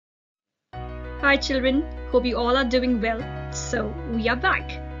Hi children, hope you all are doing well. So we are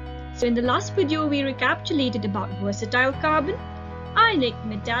back. So in the last video we recapitulated about versatile carbon, ionic,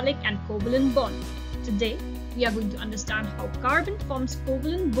 metallic and covalent bond. Today we are going to understand how carbon forms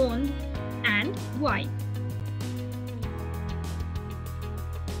covalent bond and why.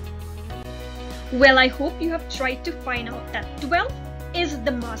 Well, I hope you have tried to find out that 12 is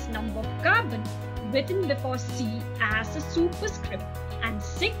the mass number of carbon written before C as a superscript and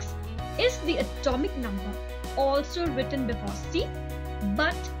 6 is the atomic number also written before C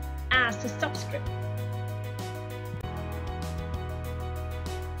but as a subscript.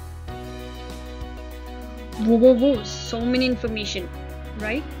 Whoa, so many information,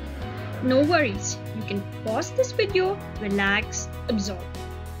 right? No worries, you can pause this video, relax, absorb,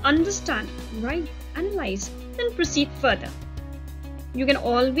 understand, write, analyze, and proceed further. You can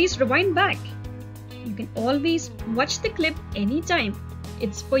always rewind back. You can always watch the clip anytime.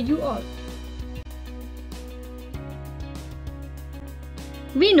 It's for you all.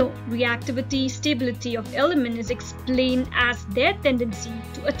 We know reactivity, stability of element is explained as their tendency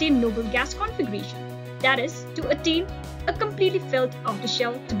to attain noble gas configuration. That is, to attain a completely filled outer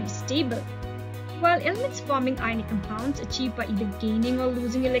shell to be stable. While elements forming ionic compounds achieve by either gaining or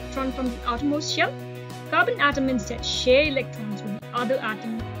losing electron from the outermost shell, carbon atoms instead share electrons with the other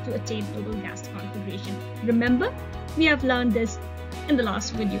atom to attain noble gas configuration. Remember, we have learned this in the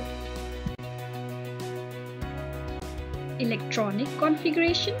last video. Electronic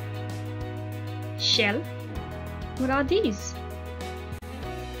configuration, shell, what are these?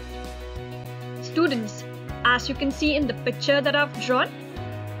 Students, as you can see in the picture that I've drawn,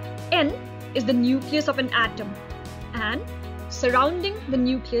 N is the nucleus of an atom and surrounding the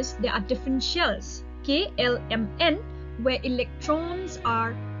nucleus there are different shells, K, L, M, N, where electrons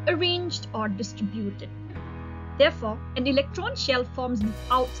are arranged or distributed. Therefore, an electron shell forms the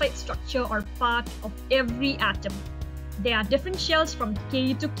outside structure or part of every atom. There are different shells from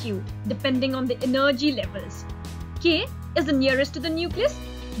K to Q depending on the energy levels. K is the nearest to the nucleus,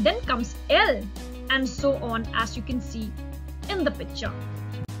 then comes L, and so on as you can see in the picture.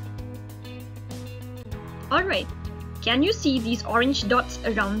 Alright, can you see these orange dots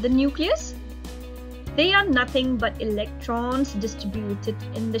around the nucleus? They are nothing but electrons distributed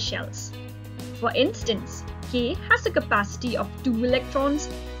in the shells. For instance, K has a capacity of 2 electrons,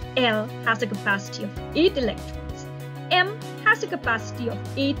 L has a capacity of 8 electrons, M has a capacity of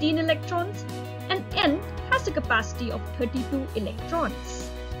 18 electrons, and N has a capacity of 32 electrons,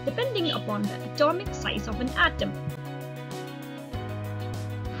 depending upon the atomic size of an atom.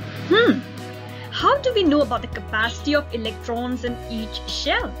 How do we know about the capacity of electrons in each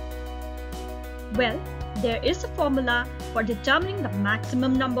shell? Well, there is a formula for determining the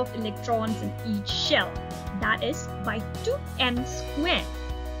maximum number of electrons in each shell, that is by 2n squared.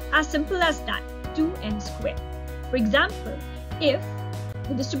 As simple as that, 2n squared. For example, if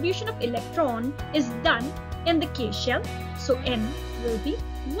the distribution of electron is done in the K shell, so n will be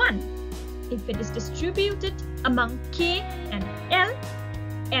 1. If it is distributed among K and L,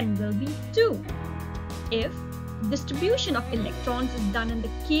 n will be 2. If distribution of electrons is done in the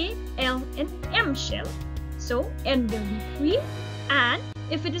K, L and M shell, so n will be 3, and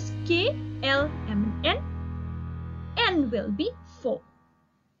if it is K, L, M and n will be 4.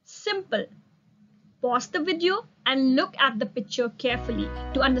 Simple. Pause the video and look at the picture carefully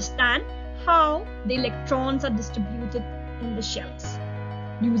to understand how the electrons are distributed in the shells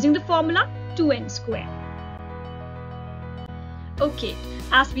using the formula 2n squared. Okay,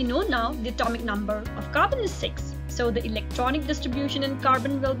 as we know now, the atomic number of carbon is 6. So the electronic distribution in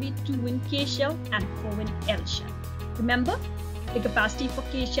carbon will be 2 in K shell and 4 in L shell. Remember, the capacity for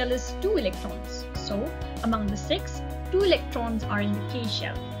K shell is 2 electrons. So among the 6, 2 electrons are in the K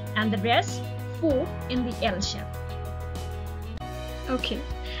shell and the rest 4 in the L shell. Okay,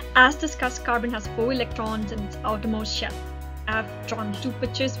 as discussed, carbon has 4 electrons in its outermost shell. I have drawn 2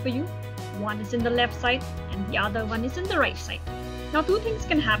 pictures for you. One is in the left side and the other one is in the right side. Now 2 things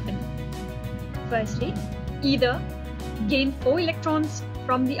can happen. Firstly, either gain 4 electrons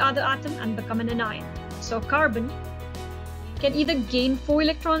from the other atom and become an anion. So carbon can either gain 4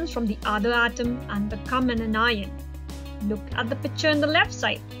 electrons from the other atom and become an anion. Look at the picture in the left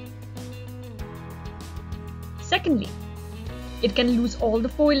side. Secondly, it can lose all the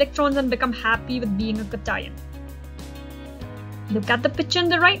 4 electrons and become happy with being a cation. Look at the picture on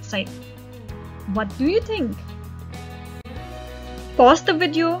the right side. What do you think? Pause the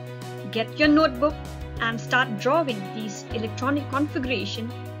video, get your notebook and start drawing these electronic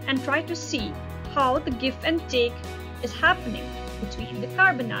configuration and try to see how the give and take is happening between the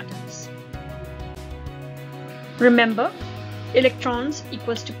carbon atoms. Remember, electrons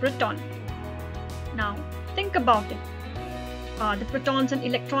equals to proton. Now think about it. Are the protons and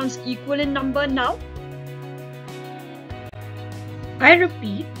electrons equal in number now? I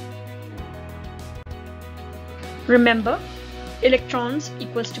repeat. Remember, electrons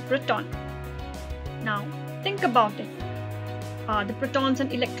equals to proton. Now think about it. Are the protons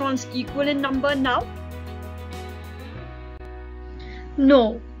and electrons equal in number now?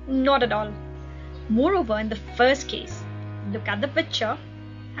 No, not at all. Moreover, in the first case, look at the picture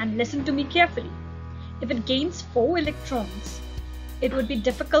and listen to me carefully. If it gains 4 electrons, it would be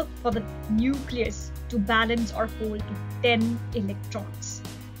difficult for the nucleus to balance or hold to 10 electrons.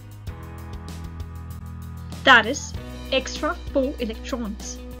 That is extra 4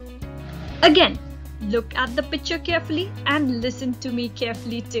 electrons. Again, look at the picture carefully and listen to me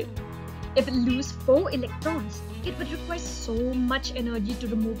carefully too. If it loses 4 electrons, it would require so much energy to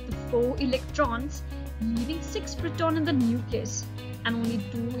remove the 4 electrons, leaving 6 protons in the nucleus and only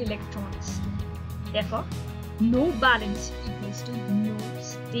 2 electrons. Therefore, no balance equals to no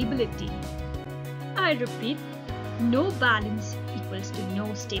stability. I repeat, no balance equals to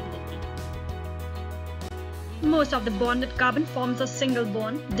no stability. Most of the bonded carbon forms a single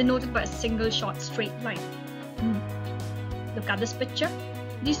bond denoted by a single short straight line. Look at this picture.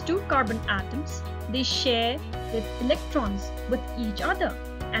 These 2 carbon atoms, they share their electrons with each other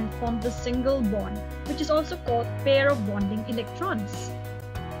and form the single bond, which is also called pair of bonding electrons.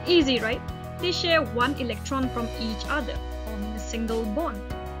 Easy, right? They share 1 electron from each other, forming a single bond.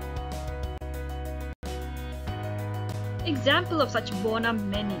 Examples of such bond are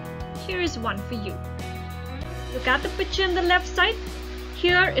many. Here is one for you. Look at the picture on the left side.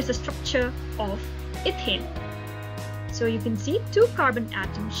 Here is a structure of ethane. So you can see 2 carbon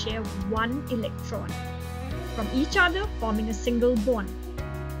atoms share 1 electron from each other, forming a single bond.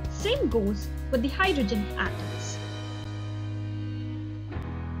 Same goes with the hydrogen atoms.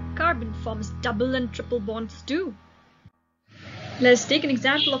 Carbon forms double and triple bonds too. Let's take an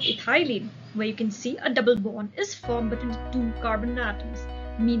example of ethylene, where you can see a double bond is formed between 2 carbon atoms,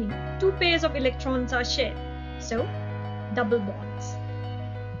 meaning 2 pairs of electrons are shared. So, double bonds.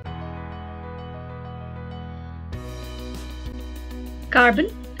 Carbon,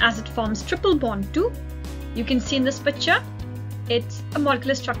 as it forms triple bond too, you can see in this picture, it's a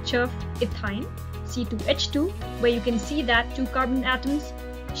molecular structure of ethine, C2H2, where you can see that 2 carbon atoms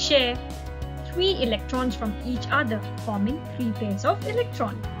share 3 electrons from each other, forming 3 pairs of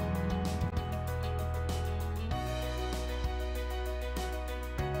electrons.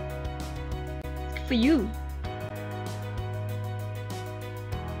 For you,